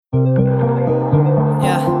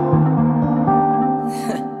Yeah.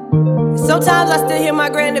 Sometimes I still hear my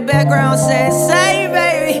granny in the background saying, "Say,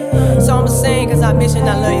 baby." So I'ma sing cause I miss you and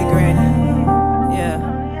I love you, granny. Yeah.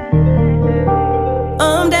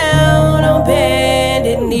 I'm down on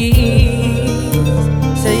bended knees.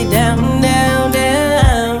 Say down, down,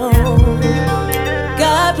 down.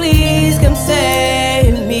 God, please come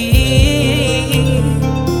save me.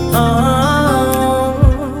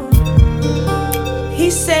 He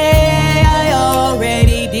said I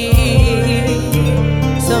already did.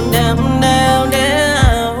 So down, down,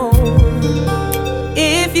 down.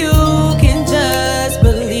 If you can just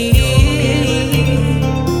believe,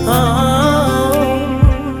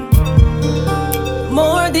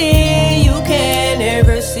 more than you can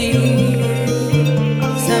ever see.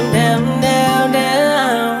 So down, down,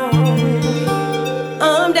 down.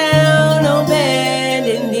 I'm down on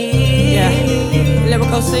bended knee. Yeah,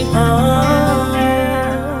 lyrical C.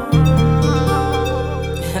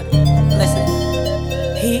 Listen.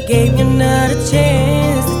 He gave me another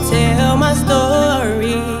chance to tell my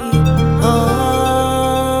story.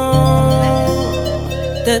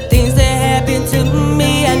 The things that happened to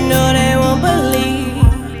me, I know they won't believe.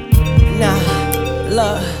 Nah,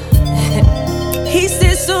 love. He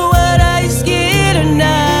said, so what, are you scared or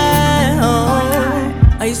not?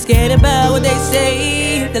 Are you scared about what they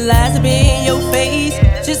say? The lies will be in your face.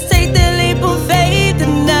 Just take that leap of faith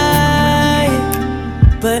tonight.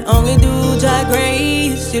 But only through God's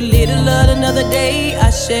grace, you live to love another day.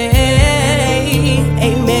 I say,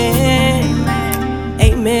 amen,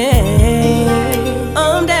 amen.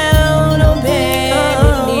 I'm down on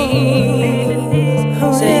bended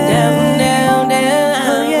knees. Say down, down,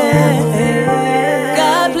 down.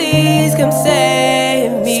 God, please come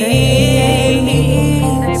save me.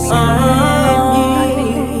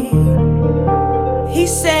 He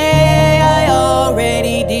said I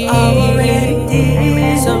already did.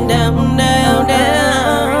 So down, down,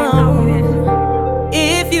 down.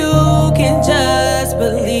 If you can just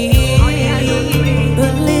believe,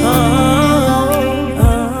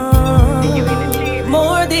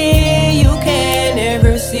 more than you can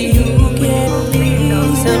ever see.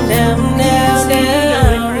 So down, down,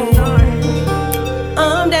 down.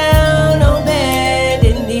 I'm down on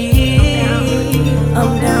bended knee.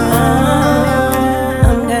 I'm down,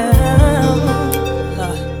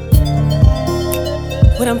 Lord.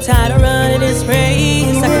 When I'm tired of running this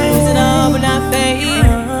race, I can lose it all but not fade.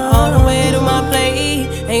 On the way to my place,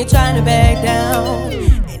 ain't trying to back down.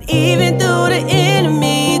 And even through the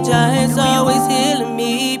enemy, Jah is always healing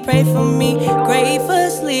me. Pray for me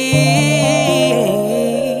graciously.